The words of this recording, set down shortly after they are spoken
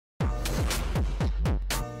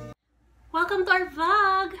Welcome to our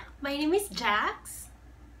vlog! My name is Jax.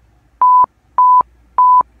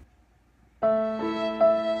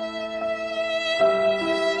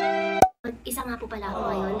 Isa nga po pala ako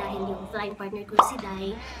ngayon dahil yung flying partner ko si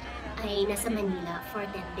Dye ay nasa Manila for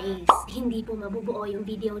 10 days. Hindi po mabubuo yung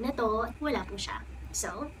video na to, wala po siya.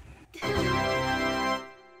 So,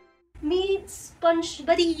 meet Sponge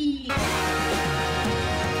Buddy!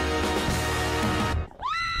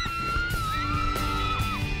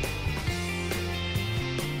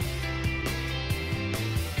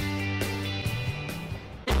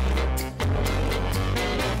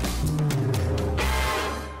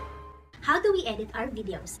 How do we edit our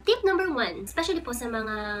videos? Tip number 1, especially po sa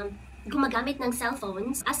mga gumagamit ng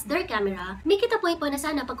cellphones as their camera, make it a point po na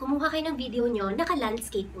sana pag kumuha kayo ng video nyo,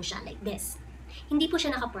 naka-landscape po siya like this. Hindi po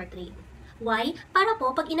siya naka-portrait. Why? Para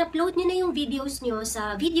po, pag in-upload nyo na yung videos nyo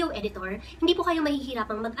sa video editor, hindi po kayo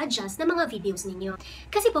mahihirapang mag-adjust ng mga videos ninyo.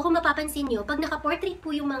 Kasi po, kung mapapansin nyo, pag naka-portrait po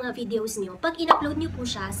yung mga videos nyo, pag in-upload nyo po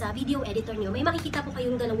siya sa video editor nyo, may makikita po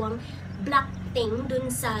kayong dalawang black thing dun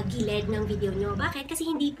sa gilid ng video nyo. Bakit? Kasi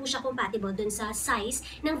hindi po siya compatible dun sa size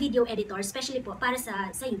ng video editor, especially po para sa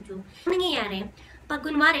YouTube. Ang nangyayari, pag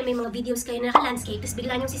kunwari may mga videos kayo na naka-landscape, tapos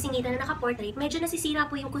bigla niyong sisingitan na naka-portrait, medyo nasisira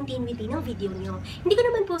po yung continuity ng video niyo. Hindi ko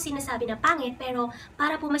naman po sinasabi na pangit, pero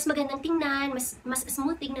para po mas magandang tingnan, mas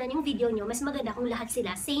smooth tingnan yung video niyo, mas maganda kung lahat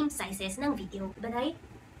sila same sizes ng video. Diba, Day?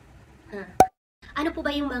 Ano po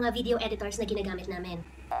ba yung mga video editors na ginagamit namin?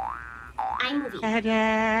 iMovie.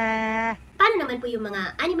 Paano naman po yung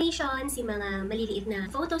mga animations, yung mga maliliit na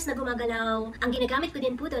photos na gumagalaw? Ang ginagamit ko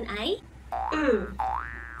din po doon ay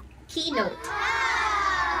Keynote.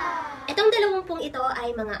 Itong dalawang pong ito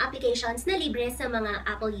ay mga applications na libre sa mga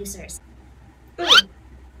Apple users.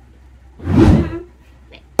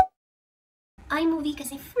 iMovie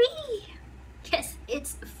kasi free! Yes,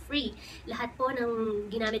 it's free. Lahat po ng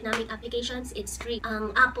ginamit naming applications, it's free.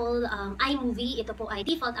 Ang Apple iMovie, ito po ay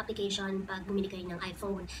default application pag bumili kayo ng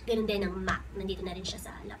iPhone. Ganun din ng Mac. Nandito na rin siya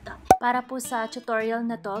sa laptop. Para po sa tutorial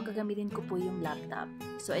na to, gagamitin ko po yung laptop.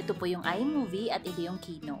 So, ito po yung iMovie at ito yung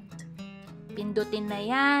Keynote. Pindutin na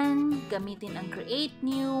yan, gamitin ang Create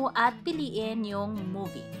New at piliin yung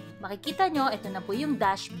Movie. Makikita nyo, ito na po yung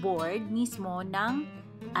dashboard mismo ng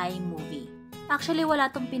iMovie. Actually, wala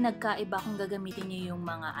tong pinagkaiba kung gagamitin nyo yung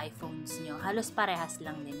mga iPhones nyo. Halos parehas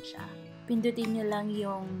lang din siya. Pindutin nyo lang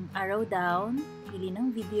yung arrow down, pili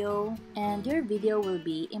ng video, and your video will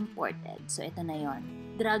be imported. So, ito na yon.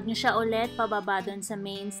 Drag nyo siya ulit pababa dun sa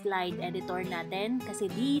main slide editor natin kasi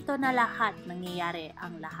dito na lahat nangyayari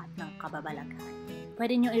ang lahat ng kababalaghan.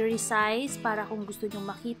 Pwede nyo i-resize para kung gusto nyo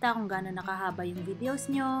makita kung gaano nakahaba yung videos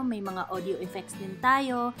nyo. May mga audio effects din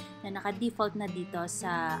tayo na naka-default na dito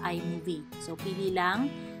sa iMovie. So, pili lang,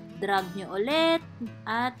 drag nyo ulit,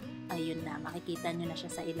 at ayun na, makikita nyo na siya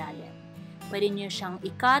sa ilalim. Pwede nyo siyang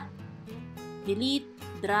i-cut, delete,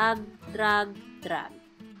 drag, drag, drag.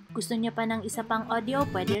 Gusto nyo pa ng isa pang audio,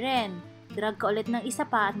 pwede rin. Drag ka ulit ng isa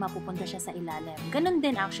pa at mapupunta siya sa ilalim. Ganon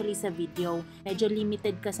din actually sa video. Medyo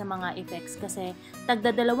limited ka sa mga effects kasi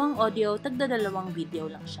tagda-dalawang audio, tagda-dalawang video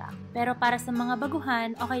lang siya. Pero para sa mga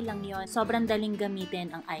baguhan, okay lang yon. Sobrang daling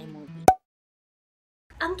gamitin ang iMovie.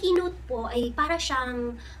 Ang Keynote po ay para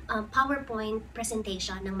siyang PowerPoint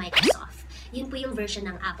presentation ng Microsoft. Yun po yung version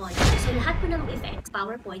ng Apple. So, lahat po ng effects,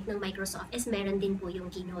 PowerPoint ng Microsoft is meron din po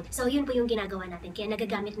yung Keynote. So, yun po yung ginagawa natin. Kaya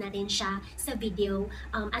nagagamit natin siya sa video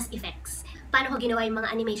as effects. Paano ko ginawa yung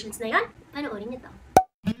mga animations na yun? Panoorin nyo to.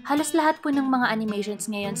 Halos lahat po ng mga animations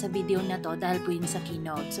ngayon sa video na to dahil po yun sa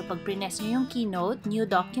Keynote. So, pag prines nyo yung Keynote, New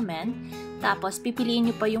Document, tapos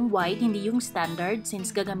pipiliin nyo pa yung wide, hindi yung standard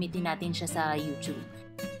since gagamitin natin siya sa YouTube.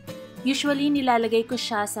 Usually, nilalagay ko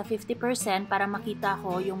siya sa 50% para makita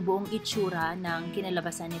ko yung buong itsura ng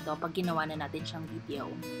kinalabasan nito pag ginawa na natin siyang video.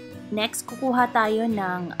 Next, kukuha tayo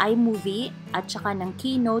ng iMovie at saka ng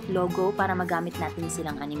Keynote logo para magamit natin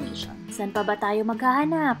silang animation. Saan pa ba tayo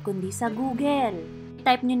maghahanap kundi sa Google?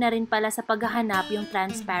 Type nyo na rin pala sa paghahanap yung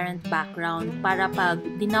transparent background para pag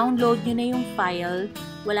dinownload nyo na yung file,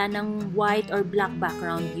 wala nang white or black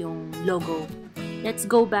background yung logo. Let's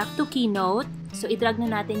go back to Keynote. So, i-drag na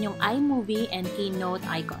natin yung iMovie and Keynote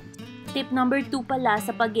icons. Tip number 2 pala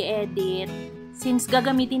sa pag-i-edit, since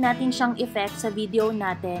gagamitin natin siyang effect sa video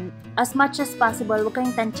natin, as much as possible, huwag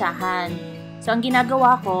kayong tansyahan. So, ang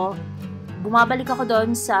ginagawa ko, bumabalik ako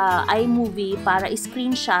doon sa iMovie para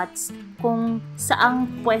i-screenshots kung saang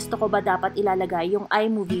pwesto ko ba dapat ilalagay yung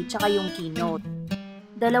iMovie tsaka yung Keynote.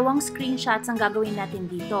 Dalawang screenshots ang gagawin natin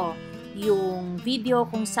dito. Yung video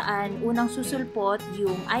kung saan unang susulpot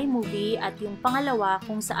yung iMovie at yung pangalawa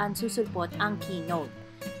kung saan susulpot ang Keynote.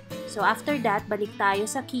 So after that, balik tayo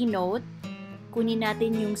sa Keynote. kunin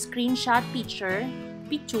natin yung screenshot picture.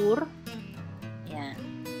 Ayan.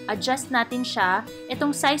 Adjust natin siya.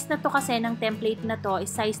 Itong size na to kasi ng template na to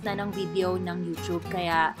is size na ng video ng YouTube,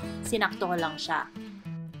 kaya sinakto ko lang siya.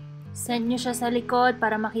 Send nyo siya sa likod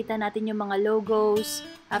para makita natin yung mga logos.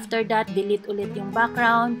 After that, delete ulit yung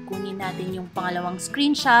background. Kunin natin yung pangalawang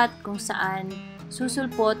screenshot kung saan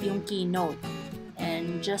susulpot yung keynote.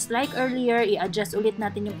 And just like earlier, i-adjust ulit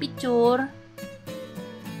natin yung picture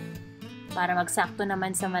para magsakto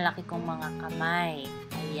naman sa malaki kong mga kamay.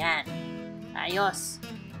 Ayan. Ayos.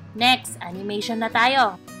 Next, animation na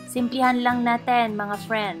tayo. Simplihan lang natin, mga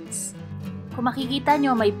friends. Kung makikita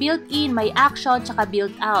nyo, may built-in, may action, tsaka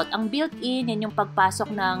built-out. Ang built-in, yan yung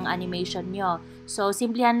pagpasok ng animation nyo. So,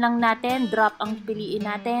 simplihan lang natin, drop ang piliin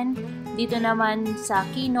natin. Dito naman sa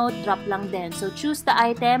keynote, drop lang din. So, choose the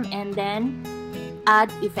item and then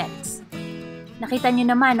add effects. Nakita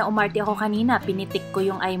nyo naman na umarte ako kanina, pinitik ko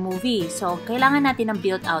yung iMovie. So, kailangan natin ng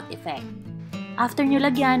built-out effect. After nyo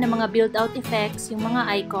lagyan ng mga built-out effects, yung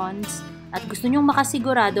mga icons, at gusto nyo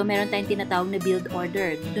makasigurado, meron tayong tinatawag na build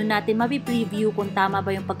order. Doon natin mapipreview kung tama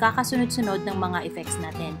ba yung pagkakasunod-sunod ng mga effects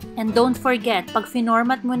natin. And don't forget, pag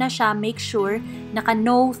finormat mo na siya, make sure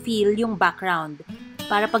naka-no fill yung background.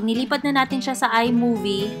 Para pag nilipat na natin siya sa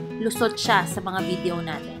iMovie, lusot siya sa mga video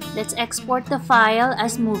natin. Let's export the file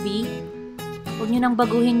as movie. Huwag nyo nang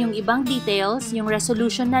baguhin yung ibang details, yung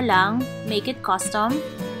resolution na lang, make it custom,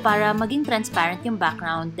 para maging transparent yung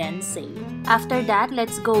background, then save. After that,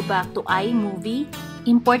 let's go back to iMovie.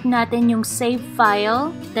 Import natin yung save file,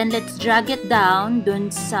 then let's drag it down dun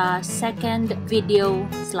sa second video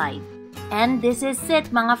slide. And this is it,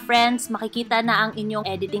 mga friends. Makikita na ang inyong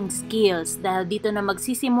editing skills dahil dito na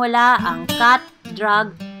magsisimula ang cut,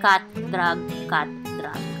 drag, cut, drag, cut,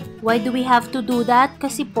 drag. Why do we have to do that?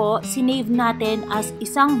 Kasi po, sinave natin as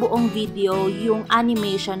isang buong video yung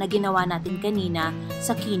animation na ginawa natin kanina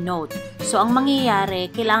sa keynote. So, ang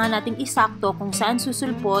mangyayari, kailangan nating isakto kung saan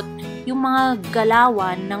susulpot yung mga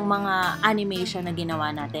galawan ng mga animation na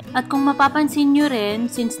ginawa natin. At kung mapapansin nyo rin,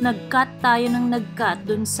 since nag-cut tayo ng nag-cut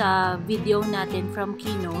dun sa video natin from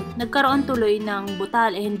keynote, nagkaroon tuloy ng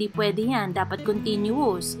butal. Hindi pwede yan. Dapat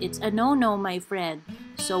continuous. It's a no-no, my friend.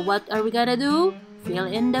 So, what are we gonna do? Fill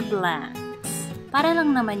in the blanks. Para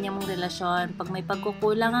lang naman yung relasyon, pag may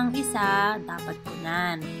pagkukulang ang isa, dapat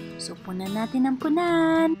punan. So, punan natin ang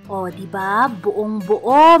punan. O, diba?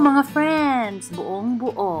 Buong-buo, mga friends.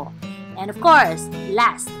 Buong-buo. And of course,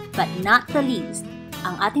 last but not the least,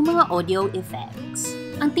 ang ating mga audio effects.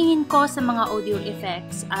 Ang tingin ko sa mga audio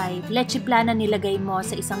effects ay leche plan na nilagay mo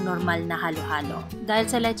sa isang normal na halo-halo. Dahil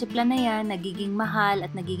sa leche plan na yan, nagiging mahal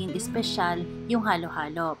at nagiging espesyal yung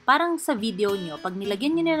halo-halo. Parang sa video nyo, pag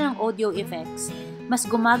nilagyan nyo na ng audio effects, mas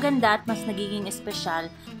gumaganda at mas nagiging espesyal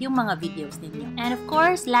yung mga videos ninyo. And of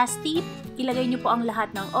course, last tip, ilagay nyo po ang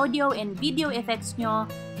lahat ng audio and video effects nyo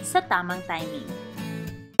sa tamang timing.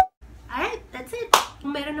 Alright, that's it.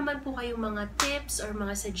 Kung meron naman po kayong mga tips or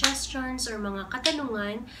mga suggestions or mga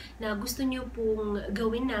katanungan na gusto nyo pong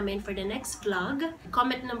gawin namin for the next vlog,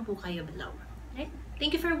 comment lang po kayo below. Alright?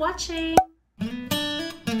 Thank you for watching!